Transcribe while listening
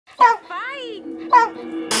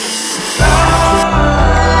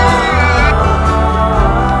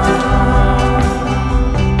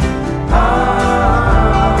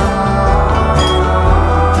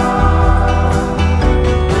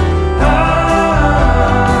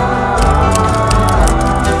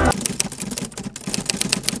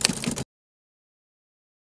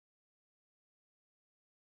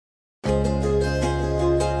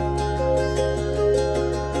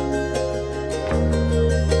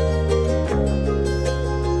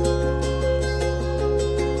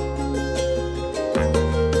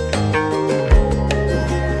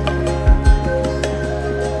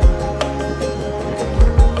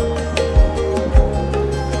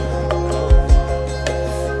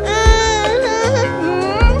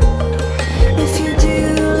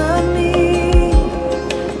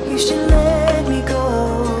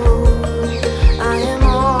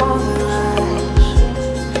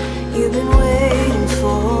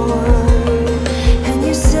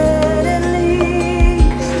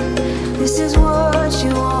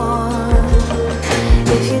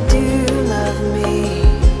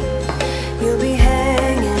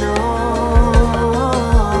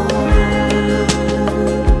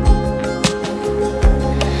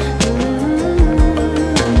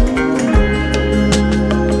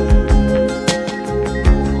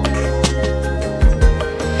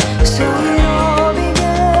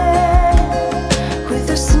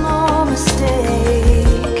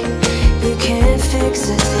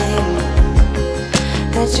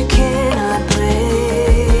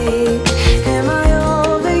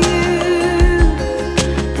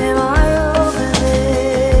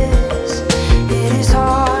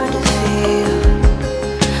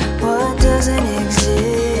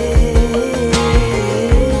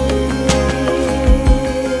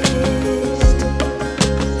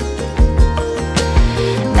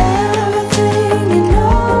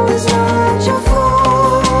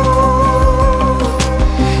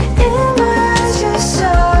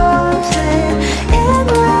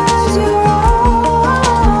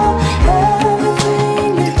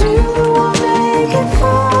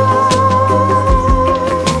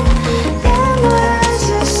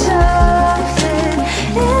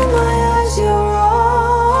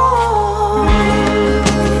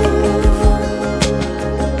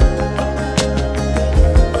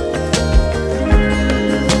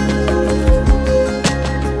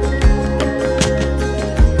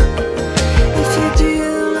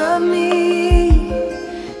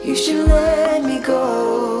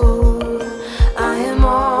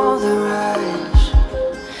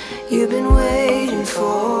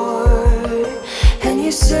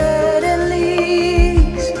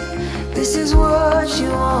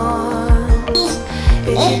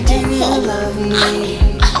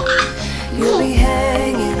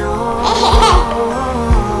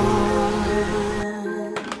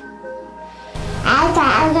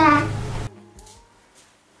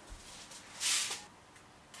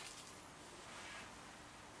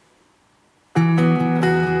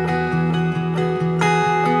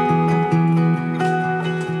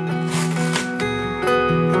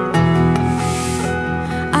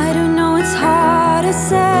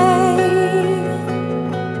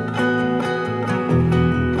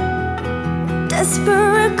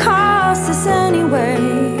Desperate causes anyway.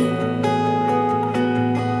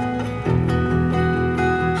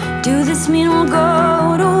 Do this mean we'll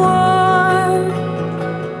go to war?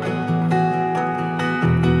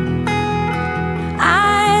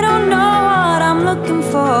 I don't know what I'm looking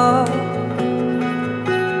for,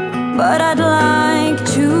 but I'd like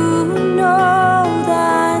to know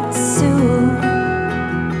that soon.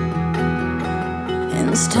 In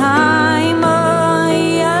this time of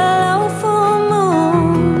yellow full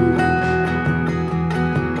moon,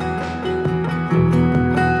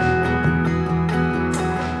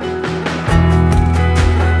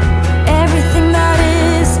 everything that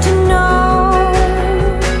is to know,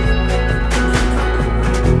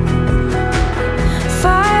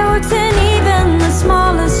 fireworks and even the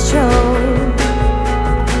smallest show.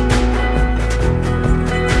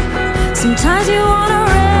 Sometimes you wanna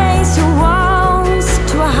raise your walls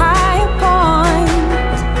to a high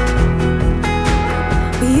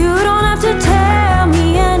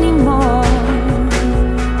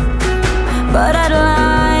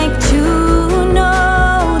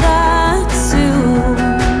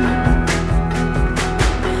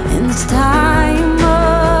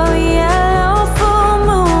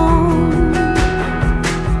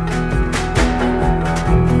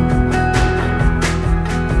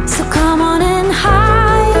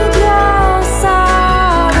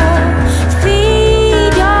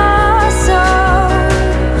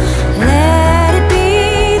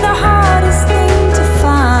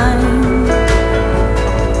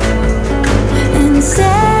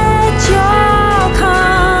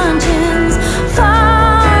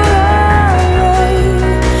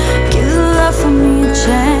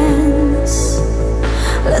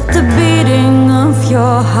the beating of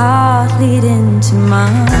your heart lead into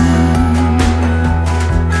mine.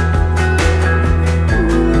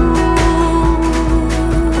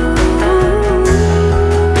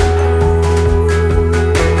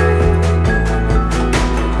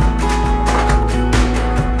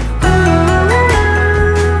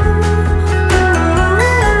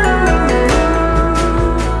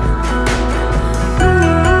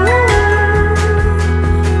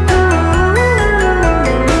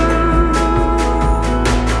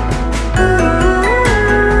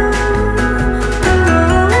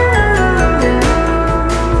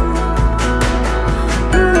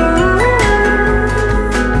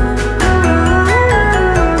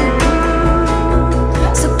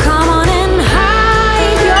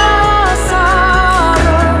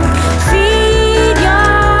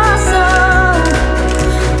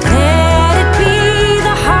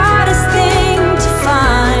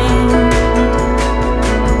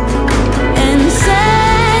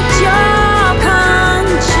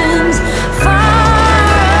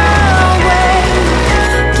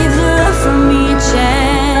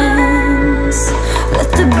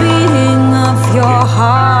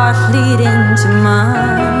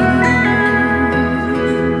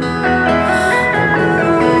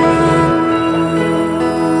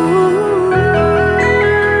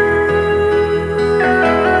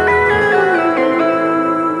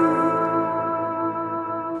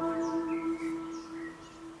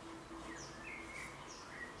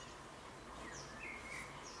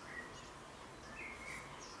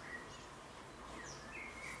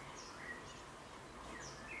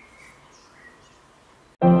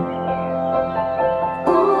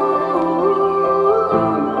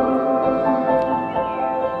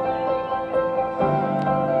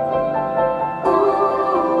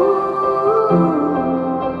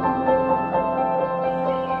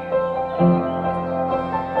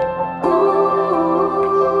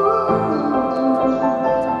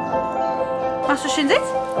 Machst du schön Sitz?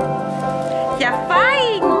 Ja,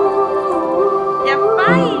 fein! Ja,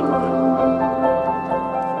 fein!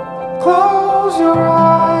 Close your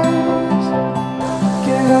eyes,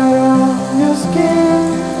 get out your skin.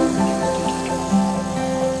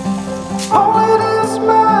 Only this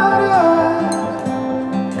matters,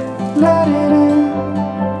 let it in.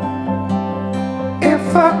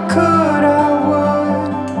 If I could, I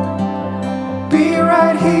would be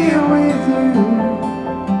right here with you.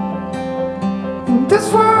 And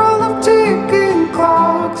this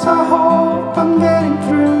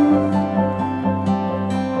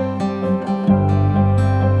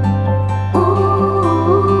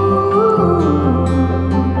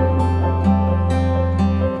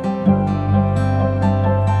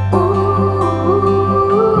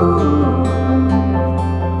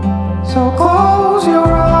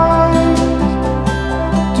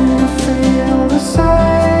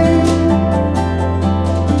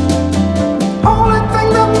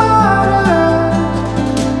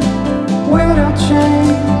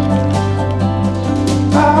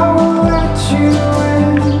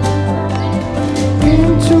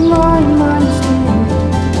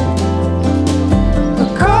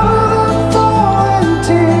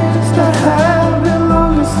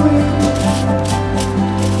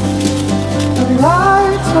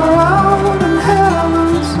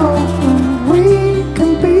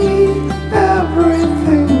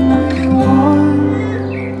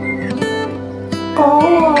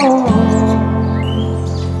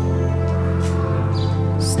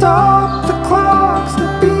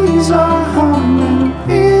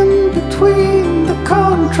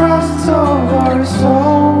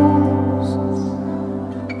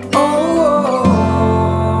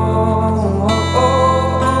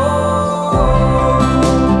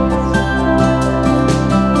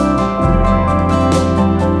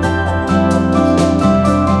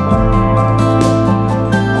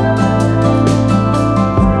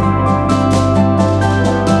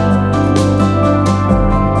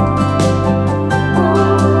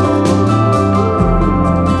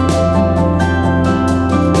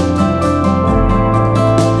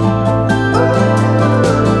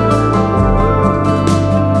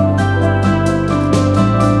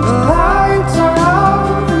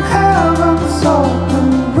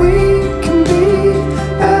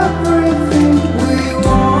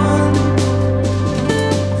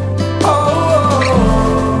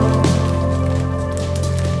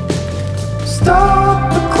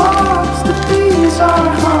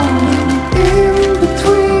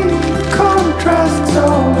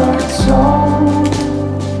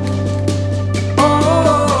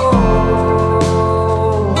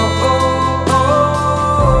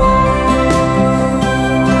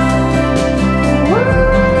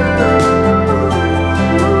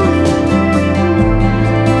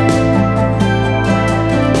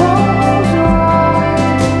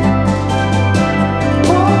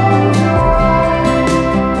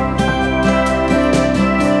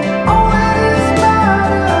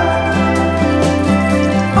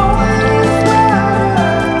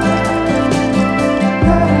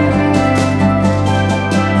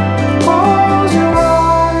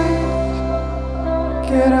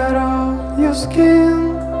your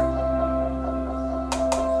skin.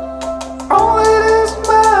 Only this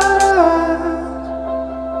matters.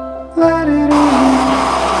 Let it in.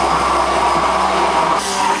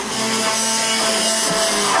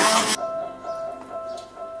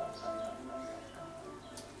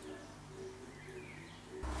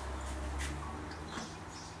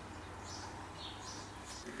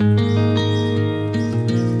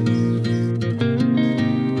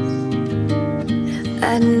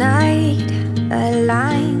 At night,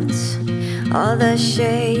 aligns all the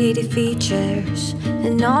shady features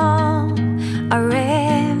in all our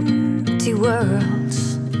empty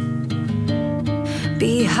worlds.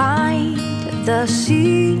 Behind the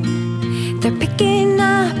scene, they're picking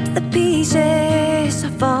up the pieces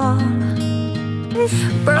of all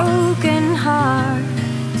broken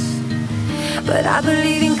hearts. But I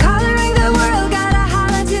believe in